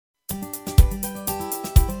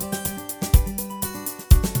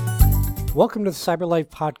Welcome to the Cyber Life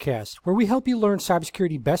Podcast, where we help you learn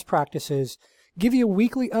cybersecurity best practices, give you a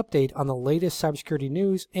weekly update on the latest cybersecurity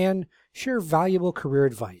news, and share valuable career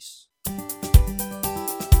advice.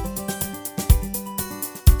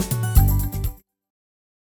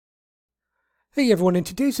 Hey everyone, in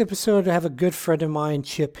today's episode I have a good friend of mine,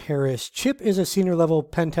 Chip Harris. Chip is a senior level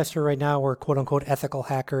pen tester right now, or quote unquote ethical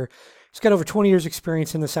hacker. He's got over 20 years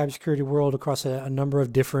experience in the cybersecurity world across a number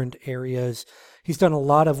of different areas. He's done a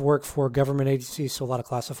lot of work for government agencies, so a lot of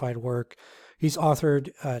classified work. He's authored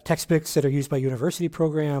textbooks that are used by university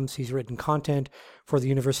programs. He's written content for the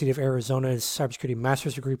University of Arizona's cybersecurity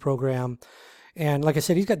master's degree program. And like I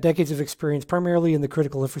said, he's got decades of experience primarily in the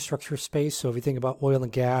critical infrastructure space. So if you think about oil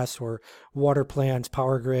and gas or water plants,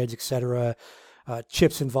 power grids, et cetera,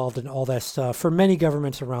 Chip's involved in all that stuff for many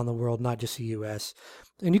governments around the world, not just the U.S.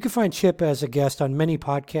 And you can find Chip as a guest on many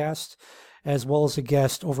podcasts, as well as a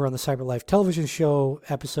guest over on the Cyber Life television show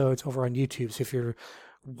episodes over on YouTube. So if you're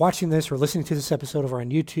watching this or listening to this episode over on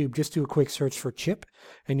YouTube, just do a quick search for Chip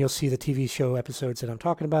and you'll see the TV show episodes that I'm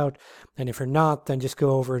talking about. And if you're not, then just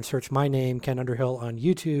go over and search my name, Ken Underhill, on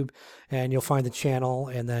YouTube, and you'll find the channel,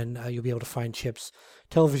 and then you'll be able to find Chip's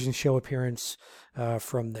television show appearance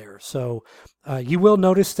from there. So you will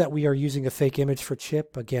notice that we are using a fake image for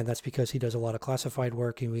Chip. Again, that's because he does a lot of classified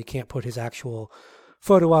work and we can't put his actual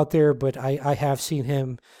photo out there, but I have seen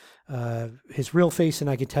him, his real face, and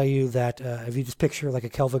I can tell you that if you just picture like a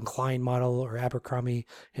Calvin Klein model or Abercrombie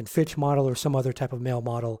and Fitch model or some other type of male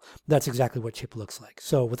model, that's exactly what Chip looks like.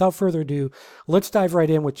 So without further ado, let's dive right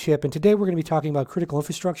in with Chip. And today we're going to be talking about critical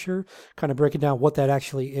infrastructure, kind of breaking down what that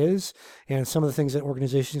actually is and some of the things that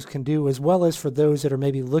organizations can do, as well as for those that are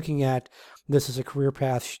maybe looking at this as a career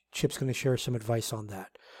path. Chip's going to share some advice on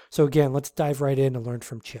that. So again, let's dive right in and learn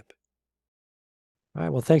from Chip. All right.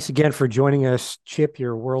 Well, thanks again for joining us, Chip.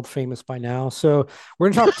 You're world famous by now. So we're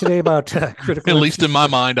going to talk today about critical. At least in my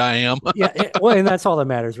mind, I am. Yeah. Well, and that's all that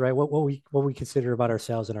matters, right? What we consider about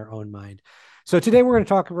ourselves in our own mind. So today we're going to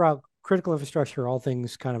talk about critical infrastructure, all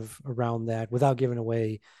things kind of around that, without giving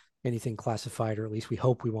away anything classified, or at least we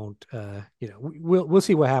hope we won't. We'll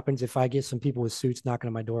see what happens if I get some people with suits knocking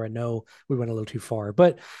on my door. I know we went a little too far,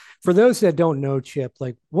 but for those that don't know, Chip,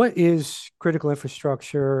 like what is critical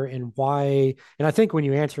infrastructure and why? And I think when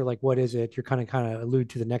you answer like what is it, you're kind of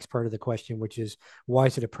allude to the next part of the question, which is why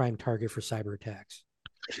is it a prime target for cyber attacks?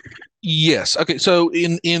 Yes. Okay. So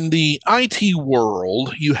in the IT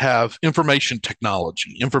world, you have information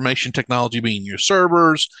technology. Information technology being your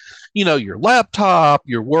servers, your laptop,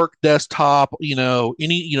 your work desktop, your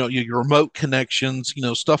remote connections,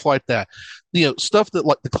 stuff like that. Stuff that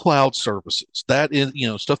like the cloud services. That is,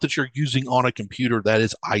 stuff that you're using on a computer. That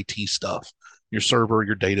is IT stuff. Your server,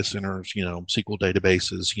 your data centers, SQL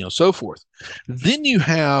databases, so forth. Then you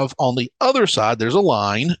have on the other side, there's a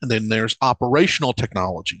line, and then there's operational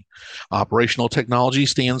technology. Operational technology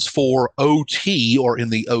stands for OT, or in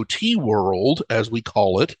the OT world, as we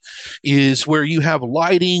call it, is where you have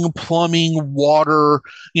lighting, plumbing, water,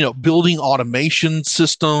 building automation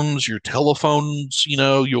systems, your telephones,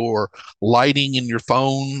 your lighting in your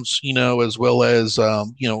phones, as well as,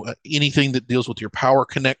 anything that deals with your power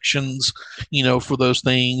connections, for those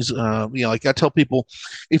things. Like I tell people,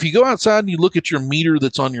 if you go outside and you look at your meter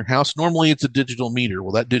that's on your house, normally it's a digital meter.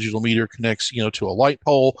 Well, that digital meter connects, to a light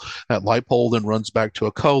pole. That light pole then runs back to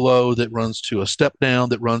a colo that runs to a step down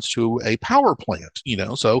that runs to a power plant,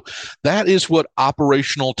 So that is what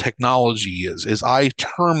operational technology is. As I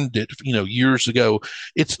termed it, years ago,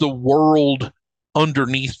 it's the world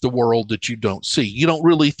underneath the world that you don't see. You don't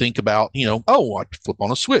really think about, oh, I flip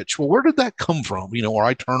on a switch. Well, where did that come from? Or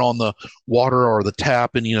I turn on the water or the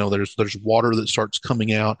tap and, there's water that starts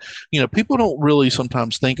coming out. People don't really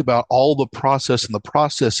sometimes think about all the process and the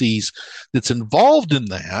processes that's involved in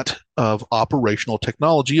that of operational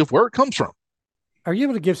technology of where it comes from. Are you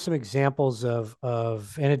able to give some examples of,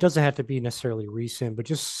 and it doesn't have to be necessarily recent, but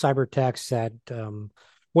just cyber attacks that,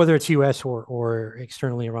 whether it's U.S. or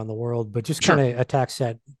externally around the world, but just kind of attacks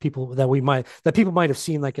that people might have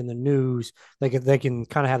seen like in the news, like they can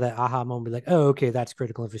kind of have that aha moment, like, oh, okay, that's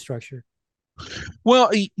critical infrastructure.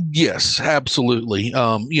 Well, yes, absolutely.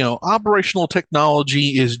 Operational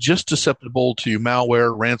technology is just susceptible to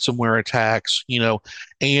malware, ransomware attacks,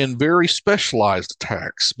 and very specialized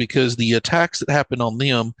attacks, because the attacks that happen on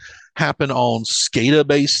them happen on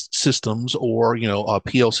SCADA-based systems, or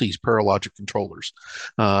PLCs, paralogic controllers,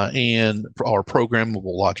 and or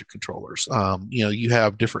programmable logic controllers. You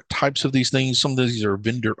have different types of these things. Some of these are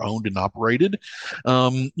vendor-owned and operated,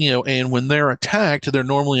 and when they're attacked, they're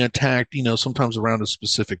normally attacked, sometimes around a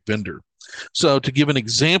specific vendor. So to give an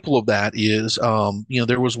example of that is,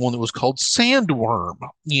 there was one that was called Sandworm,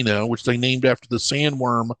 which they named after the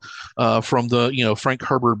sandworm from the, Frank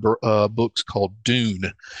Herbert books called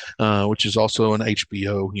Dune, which is also an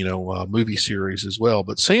HBO, movie series as well.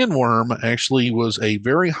 But Sandworm actually was a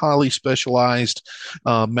very highly specialized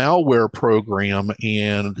malware program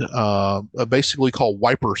and basically called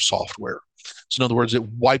wiper software. So in other words, it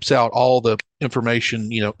wipes out all the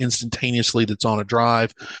information, instantaneously that's on a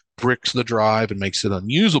drive, bricks the drive, and makes it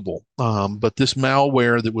unusable. But this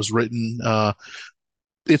malware that was written,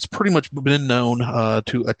 it's pretty much been known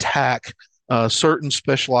to attack certain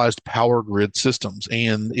specialized power grid systems,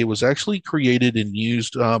 and it was actually created and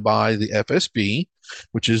used by the FSB,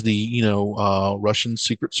 which is the Russian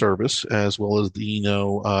Secret Service, as well as the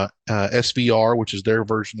SVR, which is their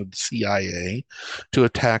version of the CIA, to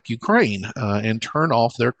attack Ukraine and turn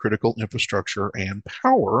off their critical infrastructure and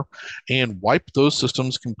power, and wipe those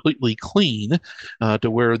systems completely clean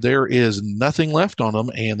to where there is nothing left on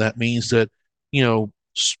them, and that means that you know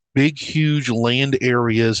big, huge land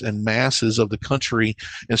areas and masses of the country,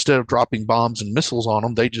 instead of dropping bombs and missiles on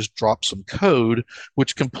them, they just dropped some code,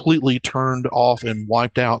 which completely turned off and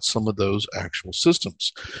wiped out some of those actual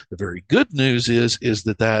systems. The very good news is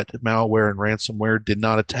that malware and ransomware did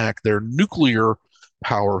not attack their nuclear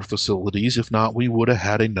power facilities. If not, we would have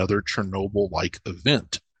had another Chernobyl-like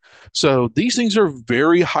event. So these things are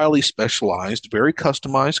very highly specialized, very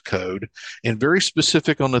customized code, and very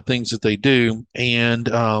specific on the things that they do. And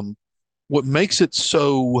what makes it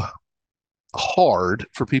so hard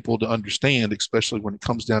for people to understand, especially when it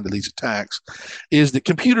comes down to these attacks, is that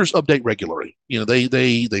computers update regularly.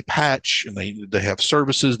 They patch, and they have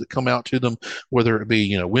services that come out to them, whether it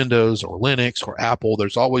be Windows or Linux or Apple.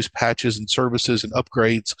 There's always patches and services and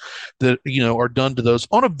upgrades that are done to those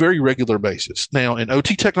on a very regular basis. Now, in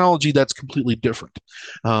OT technology, that's completely different.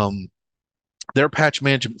 Their patch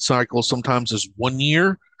management cycle sometimes is 1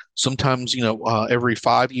 year, sometimes every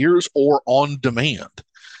 5 years, or on demand.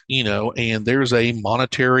 And there's a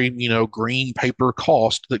monetary, green paper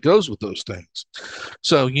cost that goes with those things.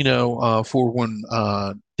 So, for when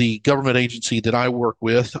the government agency that I work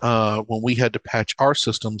with, when we had to patch our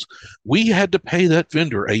systems, we had to pay that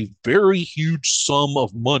vendor a very huge sum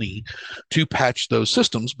of money to patch those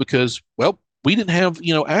systems because, well, we didn't have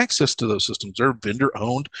access to those systems. They're vendor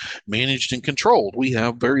owned, managed, and controlled. We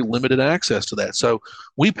have very limited access to that. So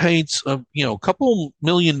we paid a couple $1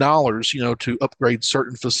 million to upgrade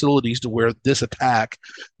certain facilities to where this attack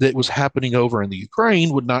that was happening over in the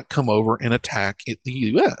Ukraine would not come over and attack the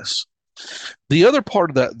US. The other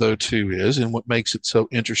part of that, though, too, is, and what makes it so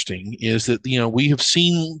interesting, is that we have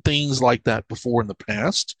seen things like that before in the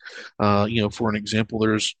past. For an example,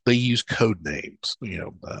 they use code names.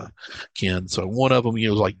 Ken. So one of them,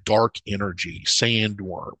 is like Dark Energy,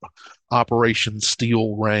 Sandworm, Operation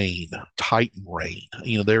Steel Rain, Titan Rain.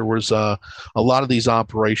 There was a lot of these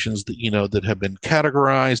operations that have been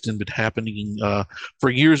categorized and been happening for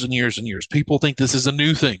years and years and years. People think this is a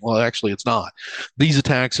new thing. Well, actually, it's not. These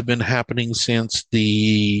attacks have been happening since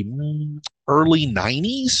the early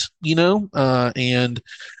 90s, and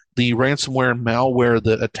the ransomware and malware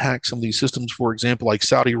that attacks some of these systems, for example, like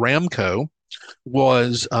Saudi Aramco,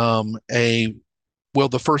 was the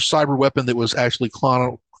first cyber weapon that was actually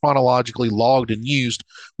chronologically logged and used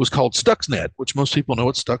was called Stuxnet, which most people know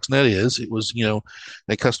what Stuxnet is. It was, a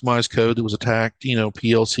customized code that was attacked,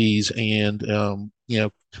 PLCs and,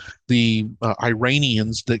 the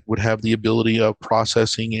Iranians that would have the ability of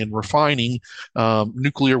processing and refining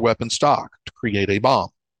nuclear weapon stock to create a bomb.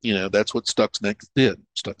 That's what Stuxnet did.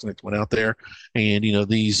 Stuxnet went out there, and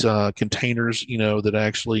these containers, that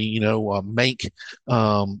actually make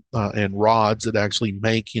and rods that actually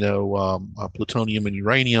make plutonium and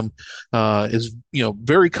uranium is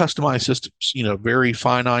very customized systems. Very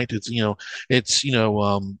finite. It's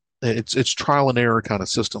trial and error kind of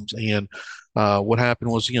systems. And what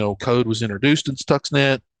happened was code was introduced in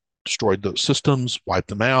Stuxnet, destroyed those systems, wiped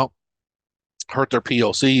them out, hurt their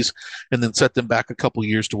PLCs, and then set them back a couple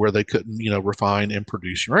years to where they couldn't, refine and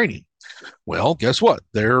produce uranium. Well, guess what?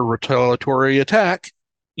 Their retaliatory attack,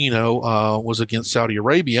 was against Saudi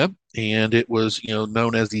Arabia, and it was,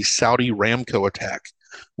 known as the Saudi Ramco attack,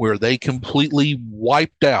 where they completely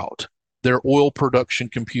wiped out their oil production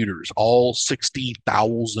computers. All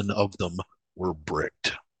 60,000 of them were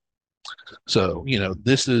bricked. So,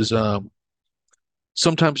 this is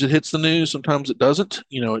Sometimes it hits the news, sometimes it doesn't,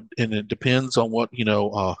 and it depends on what,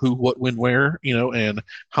 who, what, when, where, and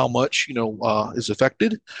how much, is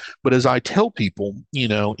affected. But as I tell people,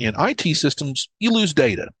 in IT systems, you lose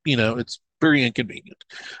data, it's very inconvenient.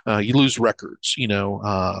 You lose records,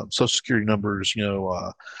 social security numbers,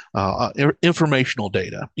 informational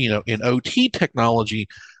data, in OT technology,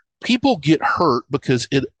 people get hurt because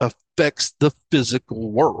it affects the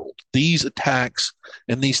physical world. These attacks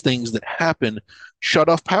and these things that happen shut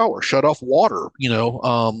off power, shut off water,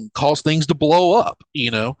 cause things to blow up,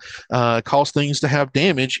 cause things to have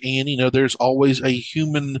damage. And, there's always a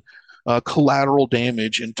human collateral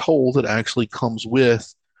damage and toll that actually comes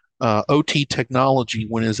with OT technology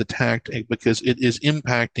when it is attacked because it is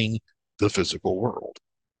impacting the physical world.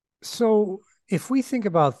 So if we think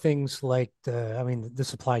about things like I mean, the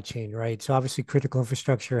supply chain, right? So obviously, critical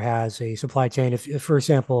infrastructure has a supply chain. If, for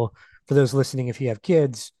example, for those listening, if you have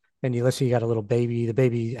kids and let's say you got a little baby, the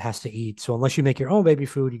baby has to eat. So unless you make your own baby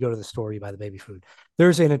food, you go to the store, you buy the baby food.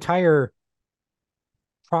 There's an entire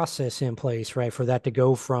process in place, right, for that to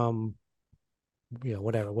go from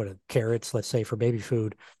whatever, what carrots, let's say for baby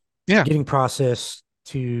food, Yeah, getting processed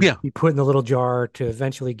to yeah. be put in the little jar to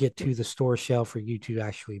eventually get to the store shelf for you to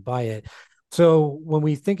actually buy it. So when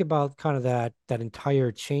we think about kind of that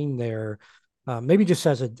entire chain there, maybe just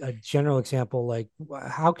as a general example, like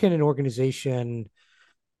how can an organization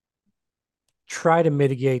try to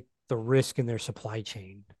mitigate the risk in their supply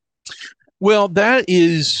chain? Well, that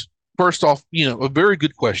is first off, a very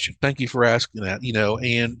good question. Thank you for asking that.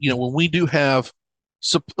 And when we do have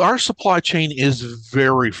our supply chain is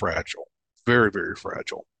very fragile, very, very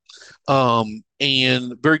fragile.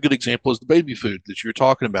 And very good example is the baby food that you're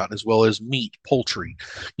talking about, as well as meat, poultry.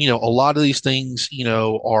 A lot of these things,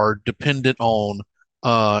 are dependent on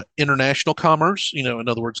international commerce, in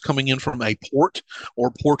other words, coming in from a port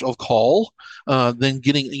or port of call, then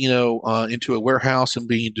getting, into a warehouse and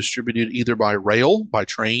being distributed either by rail, by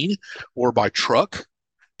train, or by truck.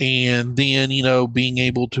 And then, being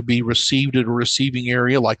able to be received at a receiving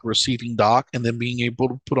area like a receiving dock, and then being able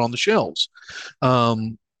to put on the shelves.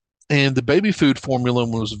 Um, and the baby food formula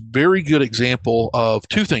was a very good example of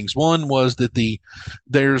two things. One was that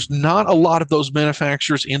there's not a lot of those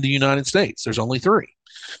manufacturers in the United States. There's only three.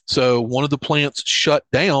 So one of the plants shut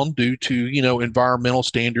down due to, environmental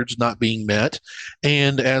standards not being met,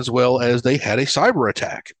 and as well as they had a cyber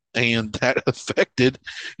attack. And that affected,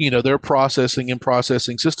 their processing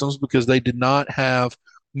systems because they did not have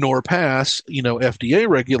nor pass, FDA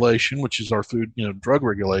regulation, which is our food, drug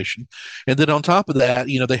regulation. And then on top of that,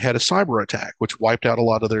 they had a cyber attack, which wiped out a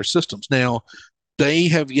lot of their systems. Now, they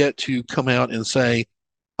have yet to come out and say,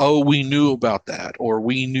 oh, we knew about that, or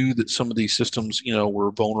we knew that some of these systems,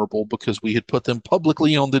 were vulnerable because we had put them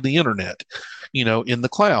publicly onto the internet, in the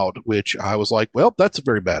cloud, which I was like, well, that's a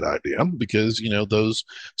very bad idea because, those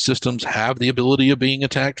systems have the ability of being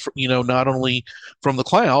attacked, not only from the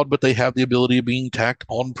cloud, but they have the ability of being attacked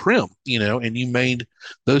on-prem, and you made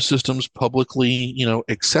those systems publicly,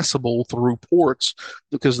 accessible through ports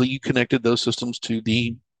because you connected those systems to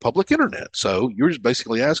the public internet. So you're just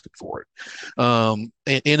basically asking for it. And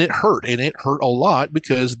it hurt a lot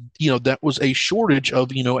because, that was a shortage of,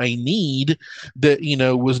 a need that,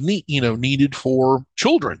 was needed for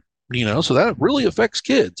children. So that really affects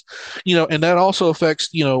kids, and that also affects,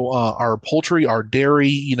 our poultry, our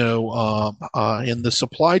dairy, and the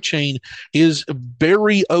supply chain is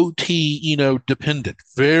very OT, dependent,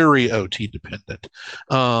 very OT dependent,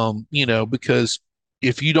 because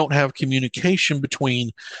if you don't have communication between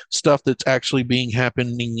stuff that's actually being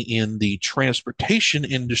happening in the transportation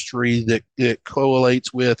industry that it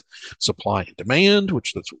correlates with supply and demand,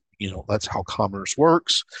 which that's how commerce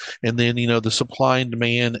works, and then the supply and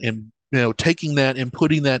demand and taking that and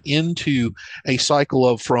putting that into a cycle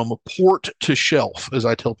of from port to shelf, as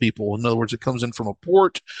I tell people. In other words, it comes in from a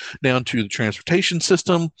port down to the transportation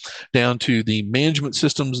system, down to the management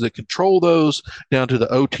systems that control those, down to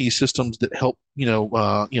the OT systems that help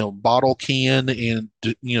bottle can and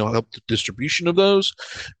help the distribution of those,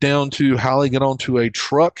 down to how they get onto a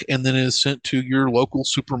truck and then is sent to your local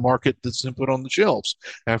supermarket that's then put on the shelves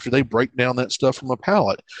after they break down that stuff from a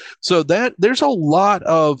pallet. So that there's a lot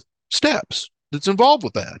of steps that's involved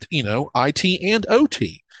with that, IT and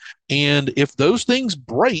OT. And if those things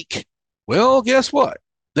break, well, guess what?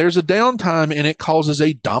 There's a downtime and it causes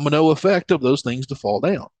a domino effect of those things to fall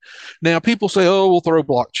down. Now, people say, oh, we'll throw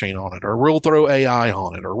blockchain on it, or we'll throw AI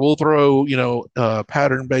on it, or we'll throw,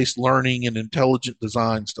 pattern based learning and intelligent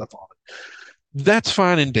design stuff on it. That's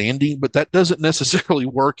fine and dandy, but that doesn't necessarily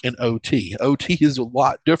work in OT. OT is a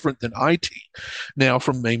lot different than IT. Now,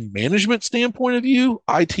 from a management standpoint of view,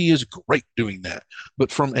 IT is great doing that. But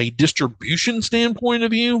from a distribution standpoint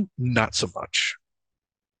of view, not so much.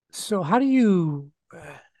 So how do you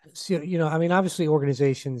see, I mean, obviously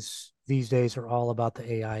organizations these days are all about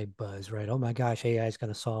the AI buzz, right? Oh my gosh, AI is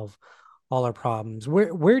going to solve all our problems.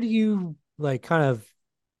 Where do you like kind of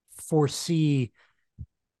foresee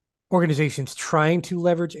organizations trying to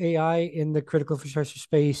leverage AI in the critical infrastructure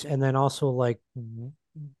space, and then also like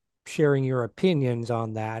sharing your opinions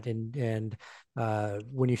on that, and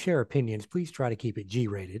when you share opinions, please try to keep it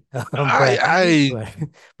G-rated. I, but I, but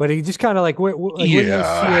but it just kind of like where do you see it?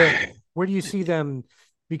 yeah. Where do you see them?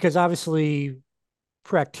 Because obviously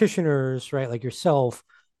practitioners, right, like yourself,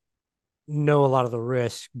 know a lot of the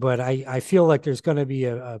risk, but I feel like there's going to be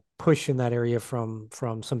a push in that area from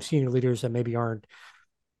some senior leaders that maybe aren't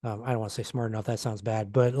I don't want to say smart enough. That sounds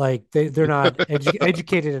bad, but like they're not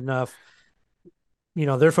educated enough.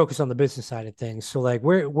 They're focused on the business side of things. So like,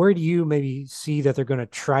 where do you maybe see that they're going to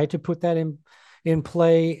try to put that in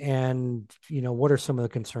play, and what are some of the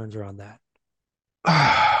concerns around that?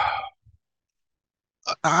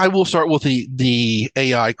 I will start with the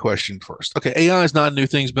AI question first. Okay, AI is not a new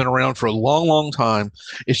thing; it's been around for a long, long time.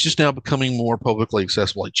 It's just now becoming more publicly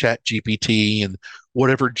accessible, like Chat GPT and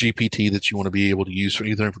whatever GPT that you want to be able to use for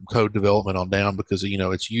either from code development on down, because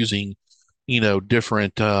it's using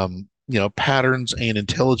different patterns and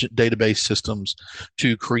intelligent database systems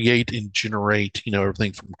to create and generate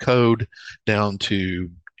everything from code down to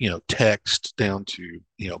text down to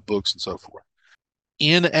books and so forth.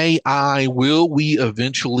 In AI, will we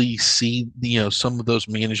eventually see some of those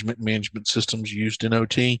management systems used in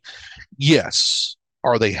OT? Yes.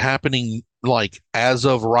 Are they happening like as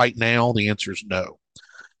of right now? The answer is no.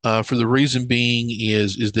 For the reason being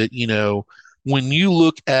is that when you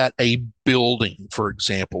look at a building, for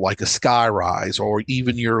example, like a sky rise or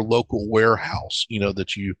even your local warehouse,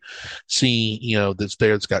 that you see, that's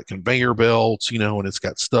there, it's got conveyor belts, and it's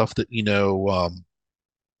got stuff that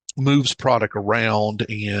moves product around,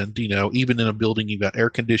 and even in a building you've got air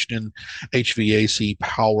conditioning, HVAC,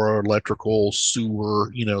 power, electrical,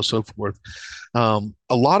 sewer, so forth. A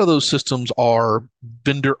lot of those systems are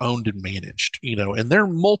vendor owned and managed, and there are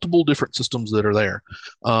multiple different systems that are there.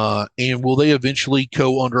 And will they eventually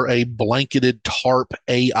go under a blanketed tarp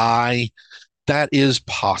AI? That is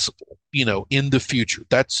possible, in the future.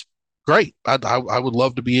 That's great. I would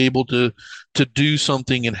love to be able to do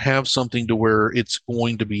something and have something to where it's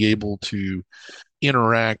going to be able to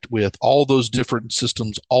interact with all those different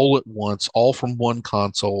systems all at once, all from one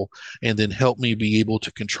console, and then help me be able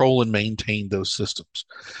to control and maintain those systems.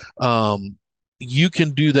 Um, you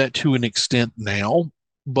can do that to an extent now,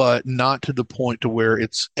 but not to the point to where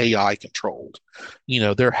it's AI controlled.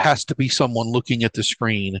 There has to be someone looking at the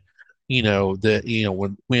screen.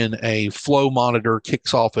 That when a flow monitor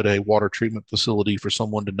kicks off at a water treatment facility, for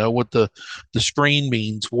someone to know what the screen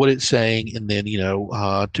means, what it's saying, and then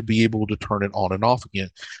to be able to turn it on and off again.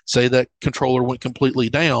 Say that controller went completely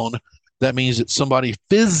down, that means that somebody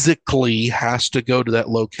physically has to go to that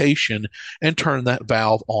location and turn that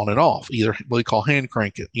valve on and off. Either what they call hand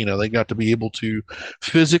crank it. They got to be able to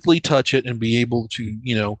physically touch it and be able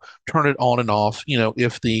to turn it on and off.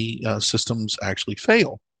 If the systems actually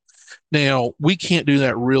fail. Now, we can't do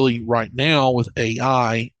that really right now with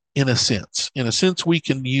AI in a sense. In a sense, we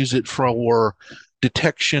can use it for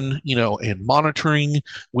detection, and monitoring.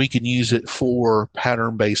 We can use it for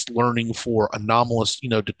pattern-based learning, for anomalous,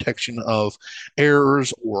 detection of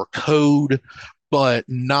errors or code, but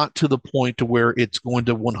not to the point to where it's going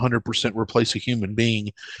to 100% replace a human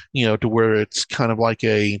being, to where it's kind of like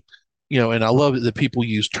and I love it that people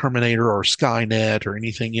use Terminator or Skynet or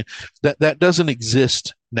anything. That doesn't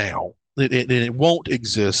exist now. It won't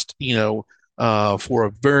exist, for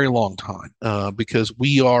a very long time, because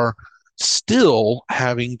we are still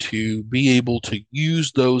having to be able to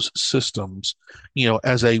use those systems,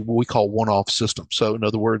 as a what we call one-off system. So, in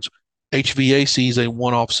other words, HVAC is a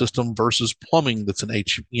one-off system versus plumbing that's an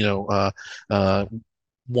uh,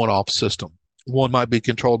 one-off system. One might be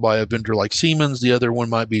controlled by a vendor like Siemens. The other one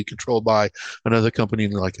might be controlled by another company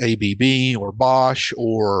like ABB or Bosch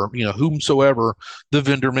or whomsoever the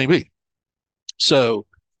vendor may be. So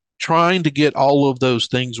trying to get all of those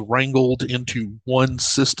things wrangled into one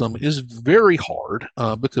system is very hard,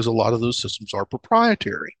 because a lot of those systems are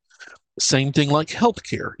proprietary. Same thing like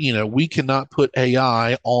healthcare. We cannot put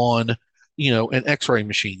AI on, an X-ray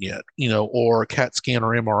machine yet, or a CAT scan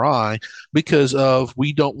or MRI, because of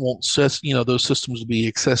we don't want those systems to be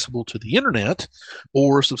accessible to the internet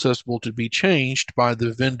or susceptible to be changed by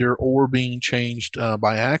the vendor or being changed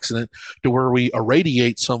by accident to where we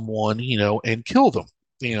irradiate someone, and kill them.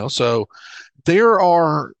 So there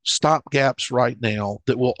are stop gaps right now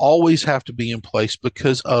that will always have to be in place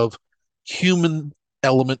because of human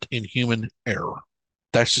element and human error.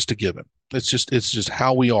 That's just a given. It's just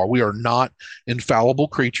how we are. We are not infallible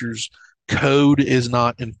creatures. Code is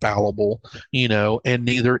not infallible, and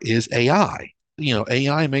neither is AI.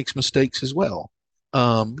 AI makes mistakes as well.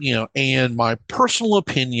 And my personal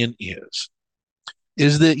opinion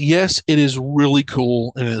is that yes, it is really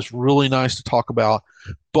cool and it's really nice to talk about,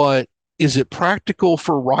 but is it practical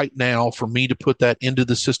for right now for me to put that into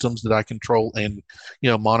the systems that I control and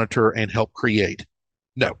monitor and help create?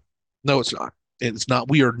 No, no, it's not. It's not.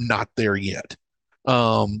 We are not there yet.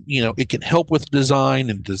 It can help with design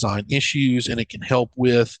and design issues, and it can help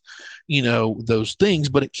with, those things,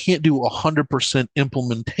 but it can't do 100%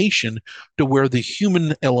 implementation to where the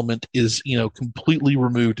human element is, completely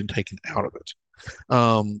removed and taken out of it.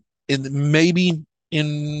 And maybe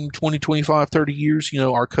in 20, 25, 30 years,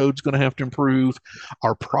 our code's going to have to improve.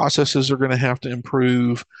 Our processes are going to have to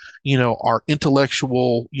improve. Our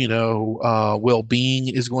intellectual, well-being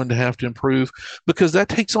is going to have to improve because that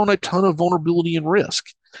takes on a ton of vulnerability and risk.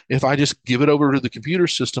 If I just give it over to the computer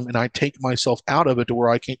system and I take myself out of it to where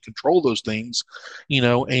I can't control those things,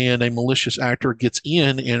 and a malicious actor gets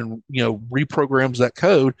in and, reprograms that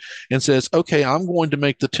code and says, okay, I'm going to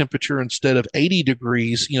make the temperature instead of 80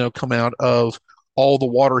 degrees, come out of all the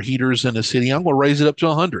water heaters in a city. I'm going to raise it up to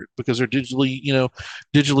 100 because they're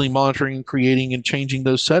digitally monitoring and creating and changing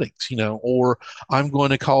those settings, or I'm going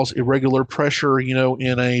to cause irregular pressure,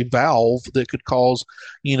 in a valve that could cause,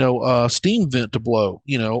 a steam vent to blow,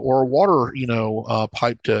 or a water,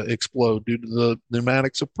 pipe to explode due to the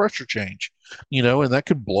pneumatics of pressure change, and that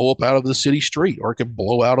could blow up out of the city street, or it could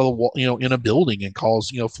blow out of the wall, in a building and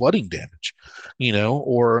cause, flooding damage,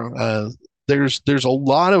 or there's a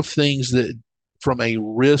lot of things that from a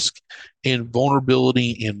risk and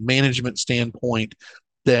vulnerability and management standpoint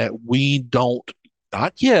that we don't,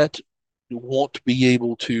 not yet, want to be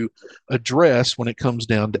able to address when it comes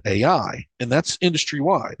down to AI. And that's industry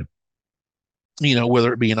wide,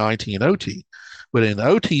 whether it be in IT and OT. But in the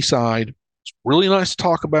OT side, it's really nice to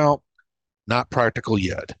talk about, not practical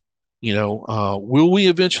yet. Will we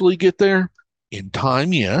eventually get there? In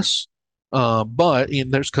time, yes. But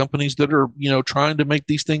there's companies that are, trying to make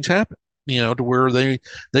these things happen, to where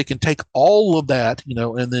they can take all of that,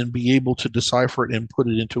 and then be able to decipher it and put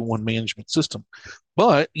it into one management system.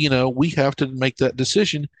 But, we have to make that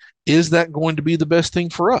decision. Is that going to be the best thing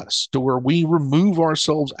for us to where we remove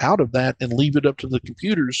ourselves out of that and leave it up to the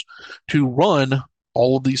computers to run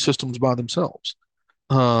all of these systems by themselves?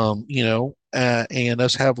 And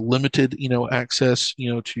us have limited, access,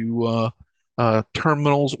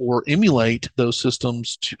 terminals or emulate those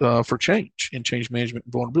systems for change and change management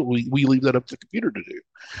and vulnerability. We leave that up to the computer to do.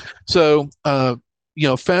 So,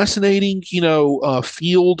 fascinating,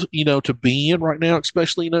 field, to be in right now,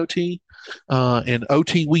 especially in OT. And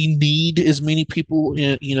OT, we need as many people,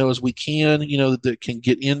 as we can, that can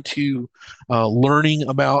get into learning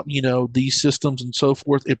about, these systems and so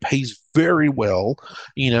forth. It pays very well,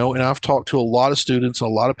 and I've talked to a lot of students, a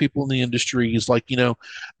lot of people in the industry. Is like,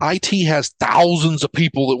 IT has thousands of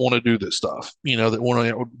people that want to do this stuff, that want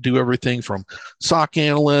to do everything from SOC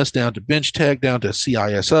analyst down to bench tech, down to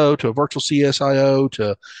CISO, to a virtual CSIO,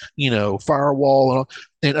 to, firewall.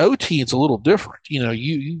 And OT, it's a little different.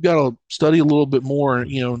 You've got to study a little bit more,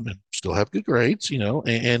 and still have good grades,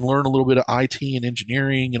 and learn a little bit of IT and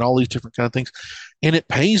engineering and all these different kind of things. And it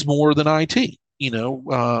pays more than IT,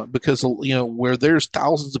 because, where there's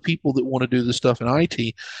thousands of people that want to do this stuff in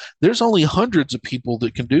IT, there's only hundreds of people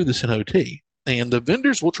that can do this in OT. And the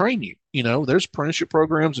vendors will train you. There's apprenticeship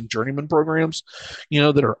programs and journeyman programs,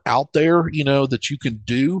 that are out there, that you can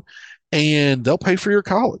do, and they'll pay for your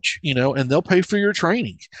college, and they'll pay for your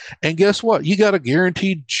training. And guess what? You got a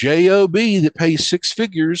guaranteed job that pays six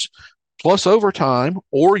figures plus overtime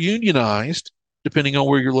or unionized, depending on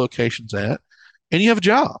where your location's at, and you have a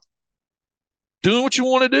job doing what you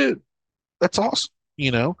want to do. That's awesome,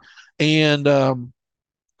 And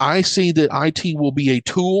I see that IT will be a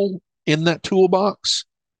tool in that toolbox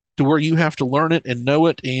to where you have to learn it and know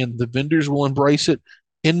it, and the vendors will embrace it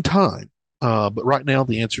in time. But right now,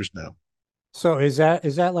 the answer is no. So is that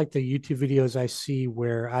like the YouTube videos I see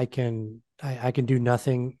where I can do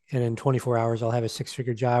nothing and in 24 hours I'll have a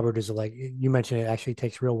six-figure job, or does it, like you mentioned, it actually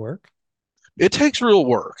takes real work? It takes real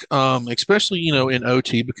work, especially in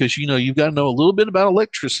OT, because you've got to know a little bit about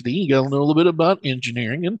electricity, you got to know a little bit about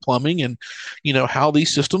engineering and plumbing, and how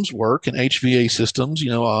these systems work, and HVA systems,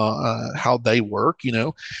 how they work,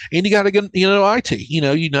 and you got to get IT. You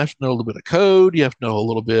have to know a little bit of code, you have to know a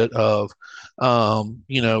little bit of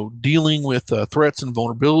dealing with threats and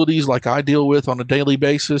vulnerabilities like I deal with on a daily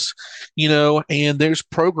basis, and there's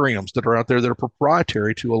programs that are out there that are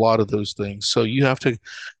proprietary to a lot of those things. So you have to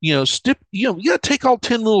you got to take all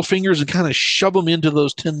 10 little fingers and kind of shove them into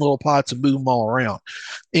those 10 little pots and move them all around.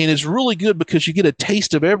 And it's really good because you get a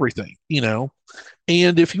taste of everything.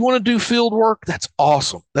 And if you want to do field work, that's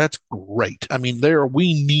awesome. That's great. I mean,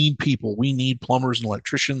 we need people. We need plumbers and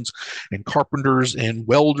electricians and carpenters and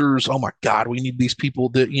welders. Oh my God, we need these people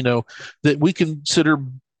that we consider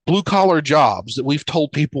blue collar jobs that we've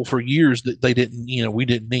told people for years that they didn't, we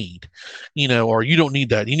didn't need, or you don't need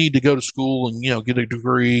that. You need to go to school and, get a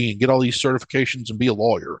degree and get all these certifications and be a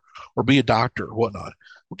lawyer or be a doctor or whatnot.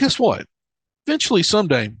 Well, guess what? Eventually,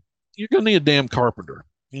 someday, you're going to need a damn carpenter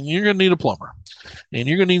and you're going to need a plumber and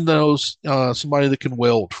you're going to need those somebody that can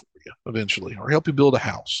weld for you eventually, or help you build a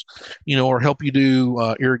house, or help you do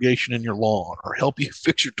irrigation in your lawn, or help you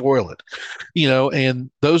fix your toilet,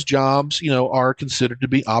 and those jobs, are considered to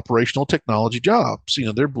be operational technology jobs.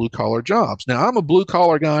 They're blue collar jobs. Now, I'm a blue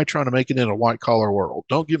collar guy trying to make it in a white collar world.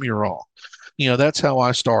 Don't get me wrong. That's how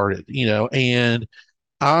I started, and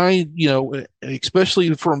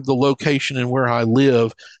especially from the location and where I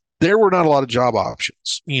live, there were not a lot of job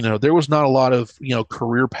options. There was not a lot of,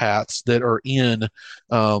 career paths that are in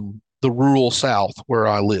the rural South where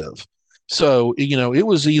I live. So, it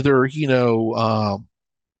was either,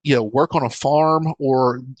 work on a farm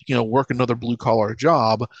or, work another blue collar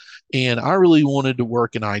job. And I really wanted to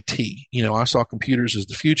work in IT. I saw computers as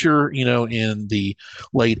the future, in the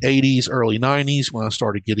late 80s, early 90s when I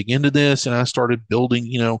started getting into this, and I started building,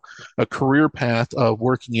 a career path of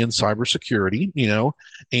working in cybersecurity,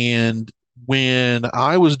 and when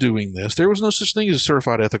I was doing this, there was no such thing as a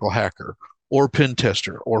certified ethical hacker or pen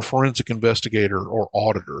tester or forensic investigator or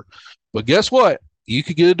auditor. But guess what? You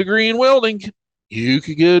could get a degree in welding. You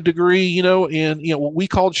could get a degree, in what we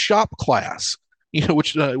called shop class,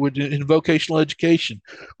 which would in vocational education,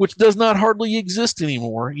 which does not hardly exist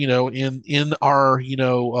anymore, in our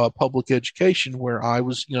public education where I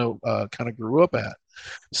was kind of grew up at.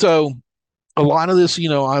 So a lot of this,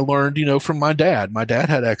 I learned, from my dad. My dad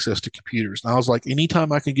had access to computers, and I was like,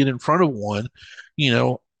 anytime I could get in front of one,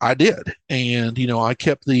 I did. And, I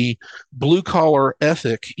kept the blue collar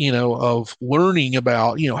ethic, of learning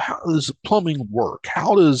about, how does plumbing work?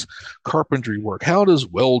 How does carpentry work? How does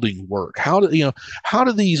welding work? How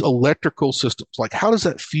do these electrical systems, like how does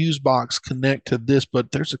that fuse box connect to this? But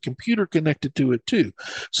there's a computer connected to it too.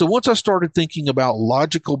 So once I started thinking about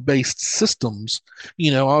logical based systems,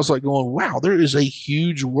 I was like going, wow, there is a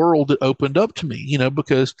huge world that opened up to me,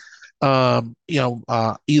 because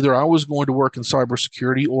either I was going to work in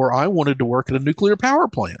cybersecurity or I wanted to work at a nuclear power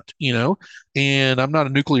plant, and I'm not a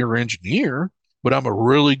nuclear engineer, but I'm a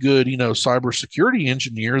really good, cybersecurity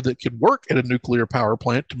engineer that could work at a nuclear power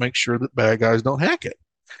plant to make sure that bad guys don't hack it.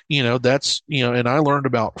 That's, and I learned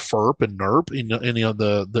about FERP and NERP, and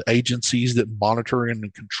the agencies that monitor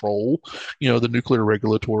and control, the Nuclear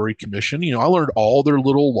Regulatory Commission. I learned all their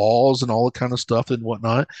little laws and all the kind of stuff and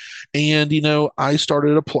whatnot. And, I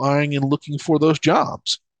started applying and looking for those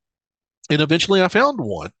jobs. And eventually I found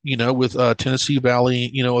one, with Tennessee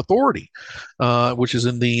Valley, Authority, which is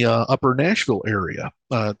in the upper Nashville area,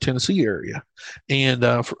 Tennessee area. And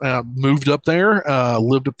moved up there,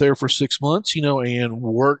 lived up there for 6 months, and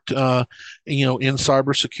worked, in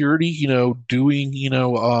cybersecurity, doing,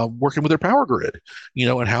 working with their power grid,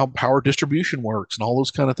 and how power distribution works and all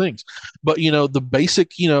those kind of things. But, the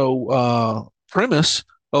basic, premise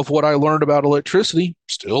of what I learned about electricity,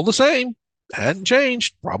 still the same, hadn't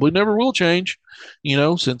changed, probably never will change,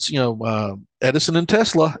 since Edison and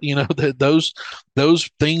Tesla, that those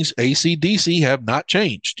things, AC DC, have not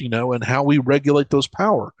changed, and how we regulate those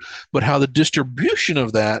power, but how the distribution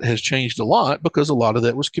of that has changed a lot because a lot of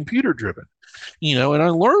that was computer driven, and I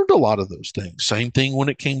learned a lot of those things. Same thing when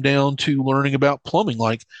it came down to learning about plumbing,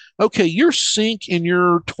 like, okay, your sink and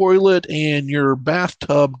your toilet and your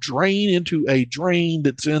bathtub drain into a drain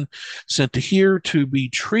that's sent to here to be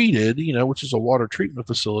treated, which is a water treatment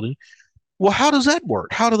facility. Well, how does that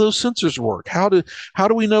work? How do those sensors work? How do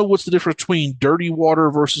we know what's the difference between dirty water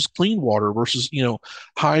versus clean water versus,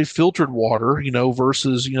 high filtered water,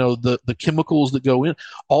 versus, the chemicals that go in?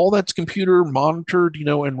 All that's computer monitored,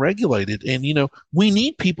 and regulated. And, we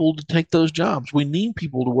need people to take those jobs. We need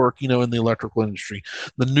people to work, in the electrical industry,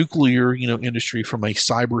 the nuclear, industry from a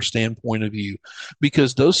cyber standpoint of view,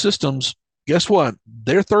 because those systems, guess what?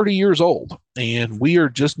 They're 30 years old. And we are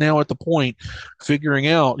just now at the point figuring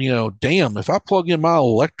out, damn, if I plug in my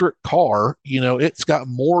electric car, it's got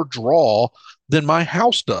more draw than my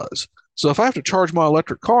house does. So if I have to charge my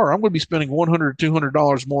electric car, I'm going to be spending $100,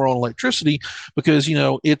 $200 more on electricity because,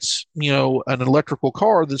 it's, an electrical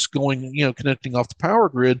car that's going, connecting off the power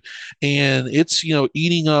grid, and it's,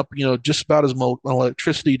 eating up, just about as much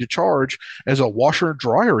electricity to charge as a washer and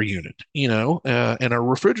dryer unit, and a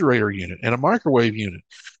refrigerator unit and a microwave unit,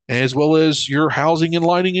 as well as your housing and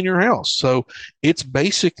lighting in your house. So it's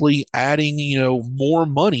basically adding, more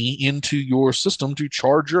money into your system to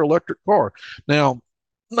charge your electric car. Now,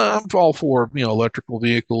 no, I'm all for, electrical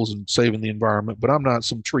vehicles and saving the environment, but I'm not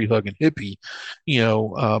some tree hugging hippie,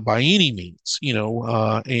 by any means,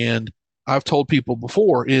 and I've told people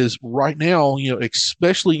before is right now,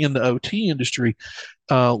 especially in the OT industry,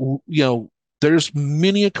 uh, you know, there's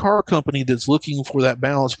many a car company that's looking for that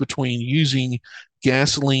balance between using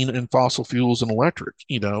gasoline and fossil fuels and electric,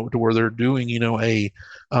 to where they're doing, a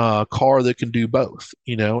car that can do both,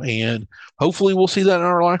 and hopefully we'll see that in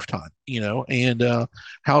our lifetime, and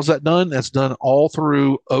how's that done? That's done all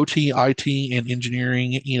through OT, IT, and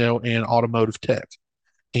engineering, and automotive tech.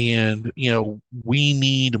 And, we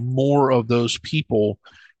need more of those people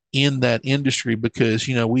in that industry because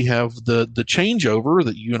we have the changeover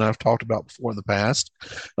that you and I've talked about before in the past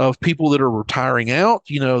of people that are retiring out,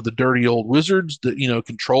 the dirty old wizards that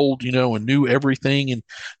controlled, and knew everything and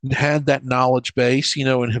had that knowledge base,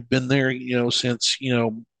 and have been there, since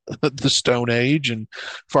the Stone Age, and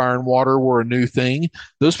fire and water were a new thing.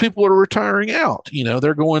 Those people are retiring out.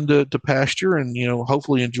 They're going to pasture and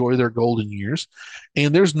hopefully enjoy their golden years.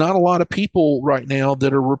 And there's not a lot of people right now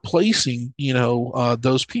that are replacing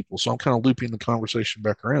those people. So I'm kind of looping the conversation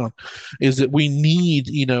back around. Is that we need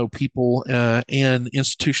people and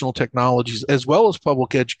institutional technologies as well as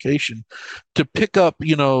public education to pick up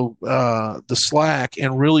the slack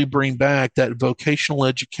and really bring back that vocational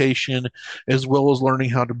education as well as learning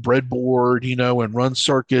how to breadboard, and run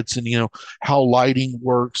circuits and, how lighting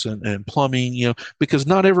works and plumbing, because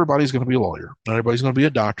not everybody's going to be a lawyer. Not everybody's going to be a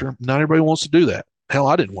doctor. Not everybody wants to do that. Hell,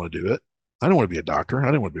 I didn't want to do it. I didn't want to be a doctor. I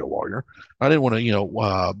didn't want to be a lawyer. I didn't want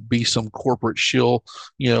to, be some corporate shill,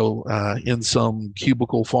 in some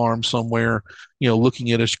cubicle farm somewhere,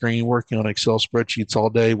 looking at a screen, working on Excel spreadsheets all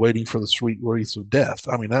day, waiting for the sweet release of death.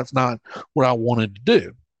 I mean, that's not what I wanted to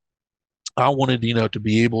do. I wanted, to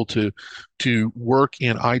be able to work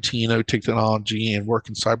in IT and OT technology and work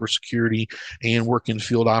in cybersecurity and work in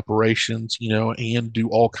field operations, and do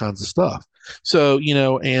all kinds of stuff. So,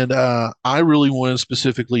 and I really wanted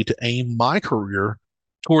specifically to aim my career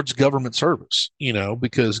towards government service,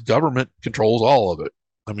 because government controls all of it.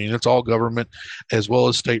 I mean, it's all government as well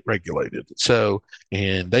as state regulated. So,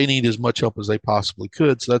 and they need as much help as they possibly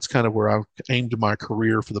could. So that's kind of where I've aimed my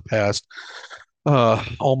career for the past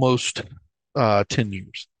almost 10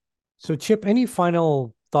 years. So, Chip, any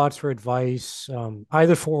final thoughts or advice,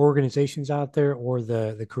 either for organizations out there or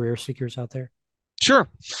the career seekers out there? Sure.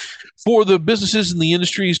 For the businesses and the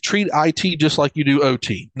industries, treat IT just like you do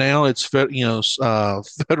OT. Now it's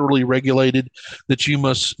federally regulated that you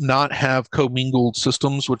must not have commingled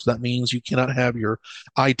systems, which that means you cannot have your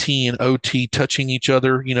IT and OT touching each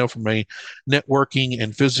other. From a networking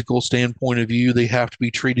and physical standpoint of view, they have to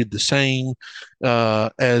be treated the same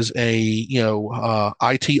as a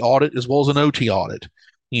IT audit as well as an OT audit.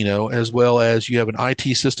 As well as you have an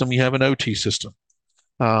IT system, you have an OT system.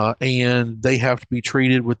 And they have to be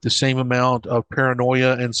treated with the same amount of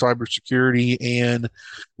paranoia and cybersecurity and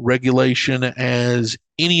regulation as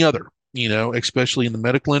any other, especially in the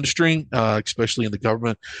medical industry, especially in the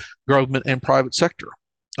government and private sector,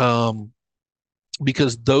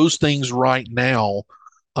 because those things right now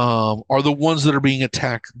are the ones that are being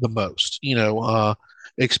attacked the most.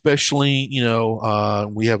 Especially,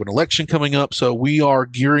 we have an election coming up, so we are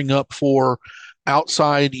gearing up for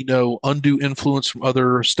outside, undue influence from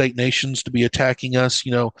other state nations to be attacking us,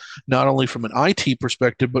 not only from an IT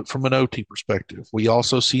perspective, but from an OT perspective. We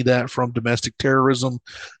also see that from domestic terrorism,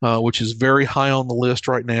 which is very high on the list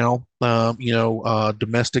right now.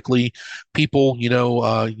 domestically, people,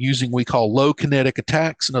 using we call low kinetic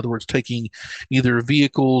attacks. In other words, taking either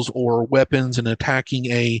vehicles or weapons and attacking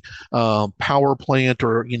a power plant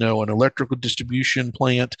or, an electrical distribution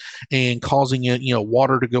plant and causing it,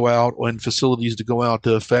 water to go out and facilities to go out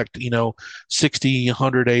to affect, 60,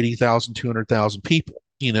 180,000, 200,000 people.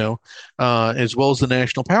 As well as the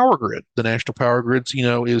national power grid. The national power grids,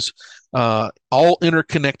 is all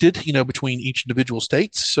interconnected, between each individual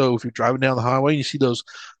states. So if you're driving down the highway, you see those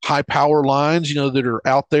high power lines, that are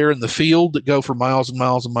out there in the field that go for miles and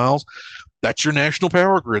miles and miles. That's your national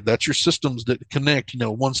power grid. That's your systems that connect,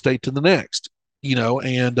 one state to the next,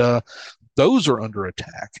 and those are under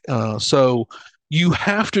attack. So you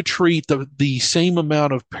have to treat the same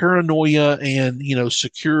amount of paranoia and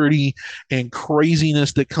security and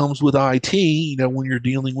craziness that comes with IT. When you're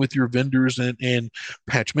dealing with your vendors and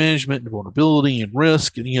patch management and vulnerability and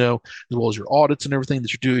risk, and as well as your audits and everything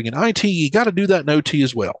that you're doing in IT, you got to do that in OT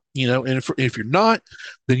as well. And if you're not,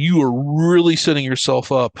 then you are really setting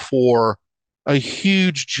yourself up for a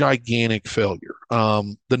huge, gigantic failure.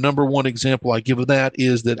 The number one example I give of that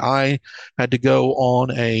is that I had to go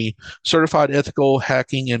on a certified ethical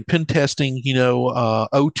hacking and pen testing,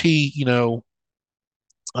 OT,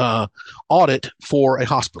 uh, audit for a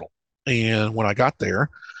hospital. And when I got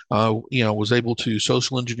there, was able to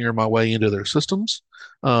social engineer my way into their systems,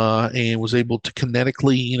 and was able to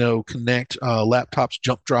kinetically, connect laptops,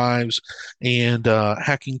 jump drives, and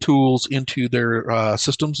hacking tools into their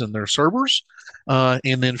systems and their servers.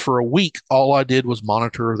 And then for a week, all I did was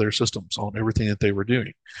monitor their systems on everything that they were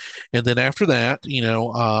doing. And then after that,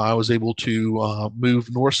 I was able to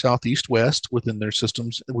move north, south, east, west within their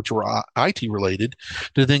systems, which were IT related,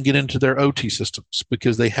 to then get into their OT systems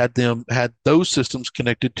because they had those systems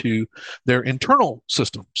connected to their internal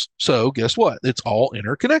systems. So guess what? It's all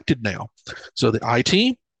interconnected now. So the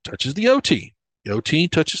IT touches the OT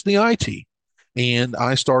touches the IT. And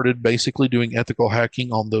I started basically doing ethical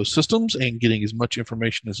hacking on those systems and getting as much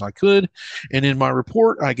information as I could. And in my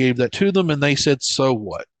report, I gave that to them, and they said, "So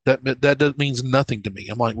what? That means nothing to me."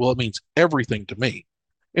 I'm like, "Well, it means everything to me."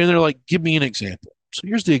 And they're like, "Give me an example." So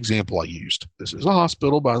here's the example I used. This is a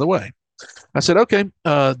hospital, by the way. I said, okay,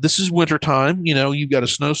 this is winter time. You've got a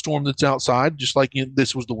snowstorm that's outside, just like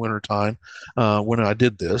this was the winter time when I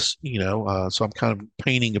did this. So I'm kind of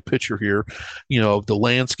painting a picture here, of the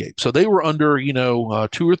landscape. So they were under,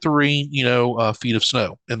 2 or 3, feet of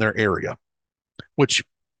snow in their area, which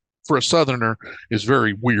for a southerner is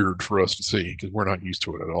very weird for us to see because we're not used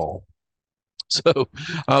to it at all. So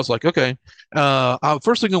I was like, okay,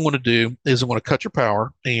 first thing I want to do is I want to cut your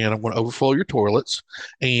power and I'm going to overflow your toilets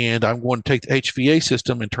and I'm going to take the HVA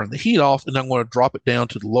system and turn the heat off and I'm going to drop it down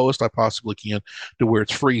to the lowest I possibly can to where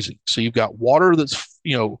it's freezing. So you've got water that's,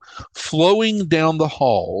 flowing down the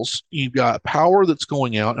halls. You've got power that's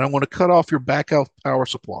going out and I'm going to cut off your backup power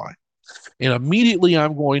supply. And immediately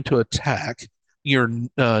I'm going to attack your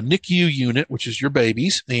NICU unit, which is your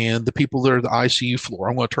babies, and the people that are the ICU floor.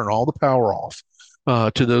 I'm going to turn all the power off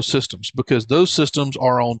to those systems because those systems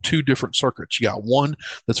are on 2 different circuits. You got one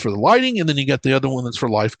that's for the lighting, and then you got the other one that's for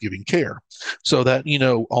life-giving care. So that,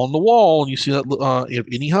 on the wall, you see that in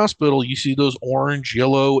any hospital, you see those orange,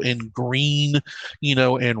 yellow, and green,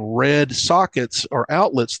 and red sockets or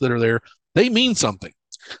outlets that are there. They mean something.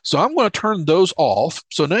 So I'm going to turn those off.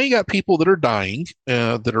 So now you got people that are dying,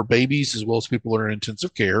 that are babies, as well as people that are in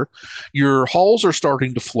intensive care. Your halls are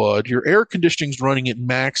starting to flood. Your air conditioning is running at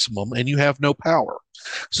maximum, and you have no power.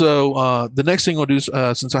 So the next thing I'll do is,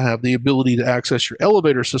 since I have the ability to access your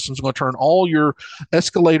elevator systems, I'm going to turn all your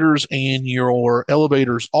escalators and your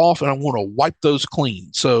elevators off, and I want to wipe those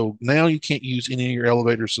clean. So now you can't use any of your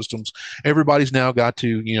elevator systems. Everybody's now got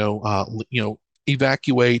to,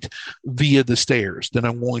 evacuate via the stairs. Then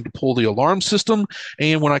I'm going to pull the alarm system.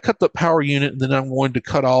 And when I cut the power unit, then I'm going to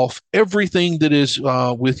cut off everything that is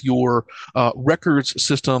with your records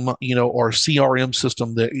system, or CRM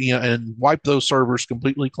system that, and wipe those servers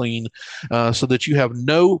completely clean so that you have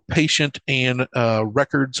no patient and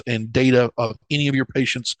records and data of any of your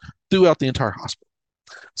patients throughout the entire hospital.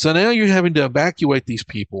 So now you're having to evacuate these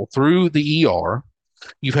people through the ER.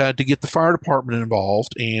 You've had to get the fire department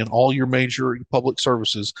involved and all your major public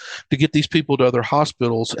services to get these people to other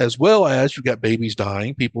hospitals, as well as you've got babies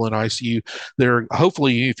dying, people in ICU. They're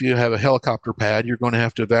hopefully, if you have a helicopter pad, you're going to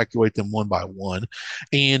have to evacuate them one by one.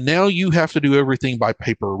 And now you have to do everything by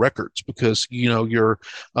paper records because your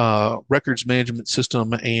records management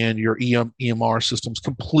system and your EMR system's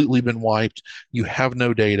completely been wiped. You have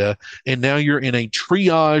no data, and now you're in a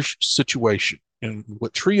triage situation. And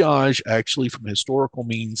what triage actually, from historical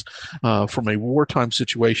means, from a wartime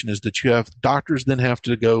situation, is that you have doctors then have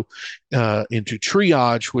to go into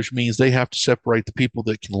triage, which means they have to separate the people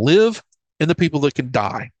that can live and the people that can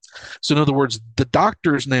die. So, in other words, the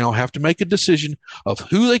doctors now have to make a decision of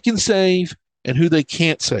who they can save and who they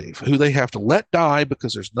can't save, who they have to let die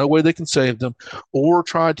because there's no way they can save them, or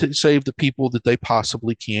try to save the people that they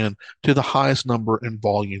possibly can to the highest number and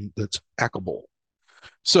volume that's applicable.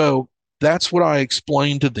 So that's what I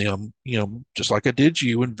explained to them, just like I did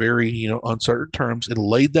you in very, uncertain terms, and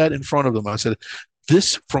laid that in front of them. I said,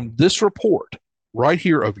 from this report right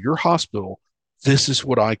here of your hospital, this is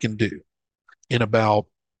what I can do in about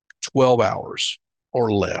 12 hours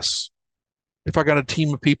or less. If I got a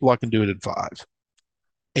team of people, I can do it in 5.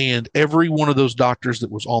 And every one of those doctors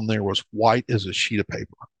that was on there was white as a sheet of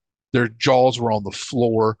paper. Their jaws were on the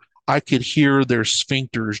floor. I could hear their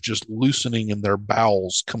sphincters just loosening and their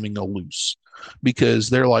bowels coming loose,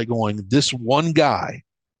 because they're like going, this one guy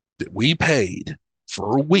that we paid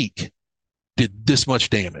for a week did this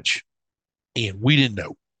much damage, and we didn't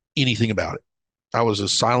know anything about it. I was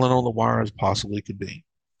as silent on the wire as possibly could be.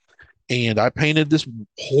 And I painted this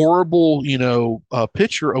horrible,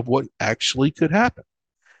 picture of what actually could happen.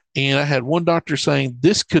 And I had one doctor saying,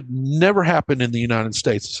 this could never happen in the United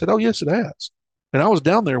States. I said, oh, yes, it has. And I was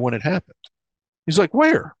down there when it happened. He's like,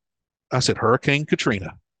 where? I said, Hurricane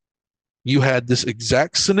Katrina. You had this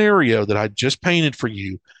exact scenario that I just painted for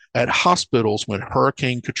you at hospitals when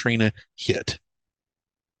Hurricane Katrina hit.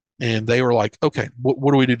 And they were like, okay,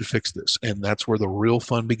 what do we do to fix this? And that's where the real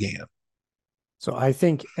fun began. So I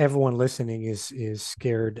think everyone listening is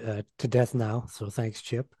scared to death now. So thanks,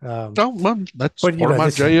 Chip. Oh, well, that's but, part of my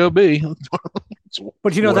job. But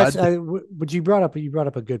that's but you brought up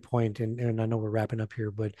a good point, and I know we're wrapping up here,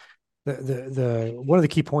 but the one of the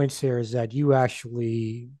key points here is that you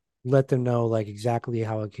actually let them know like exactly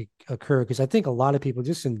how it could occur, because I think a lot of people,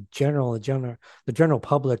 just in general, the general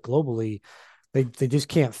public globally, they just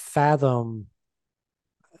can't fathom.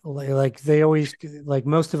 Like they always, like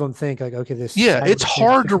most of them think like, okay, this. Yeah, it's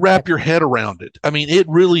hard to wrap your head around it. I mean, it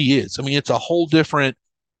really is. I mean, it's a whole different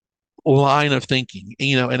line of thinking,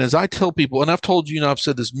 and as I tell people, and I've told you, I've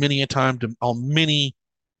said this many a time on many,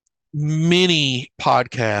 many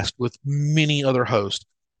podcasts with many other hosts,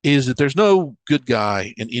 is that there's no good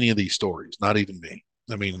guy in any of these stories, not even me.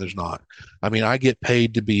 I mean, there's not. I mean, I get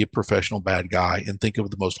paid to be a professional bad guy and think of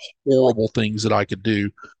the most horrible things that I could do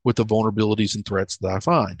with the vulnerabilities and threats that I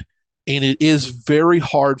find. And it is very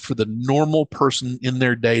hard for the normal person in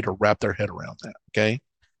their day to wrap their head around that. Okay.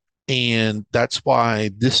 And that's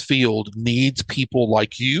why this field needs people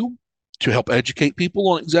like you to help educate people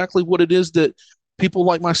on exactly what it is that people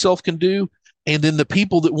like myself can do. And then the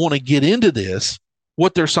people that want to get into this,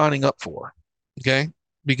 what they're signing up for. Okay.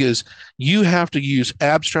 Because you have to use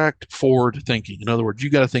abstract forward thinking. In other words,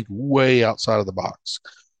 you got to think way outside of the box.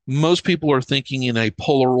 Most people are thinking in a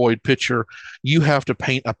Polaroid picture. You have to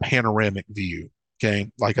paint a panoramic view.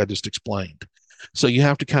 Okay. Like I just explained. So you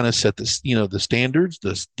have to kind of set this, the standards,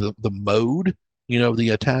 the mode, the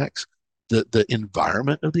attacks, the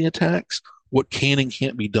environment of the attacks, what can and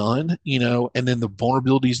can't be done, and then the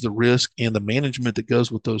vulnerabilities, the risk, and the management that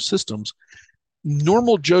goes with those systems.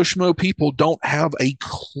 Normal Joe Schmo people don't have a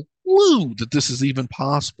clue that this is even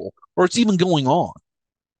possible or it's even going on.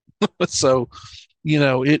 So,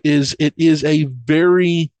 it is a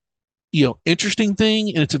very, interesting thing,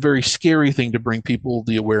 and it's a very scary thing to bring people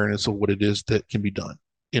the awareness of what it is that can be done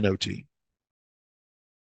in OT.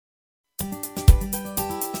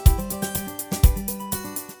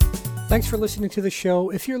 Thanks for listening to the show.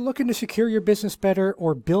 If you're looking to secure your business better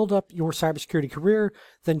or build up your cybersecurity career,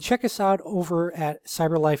 then check us out over at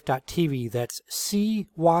cyberlife.tv. That's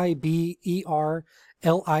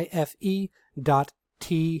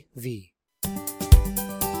CYBERLIFE.tv.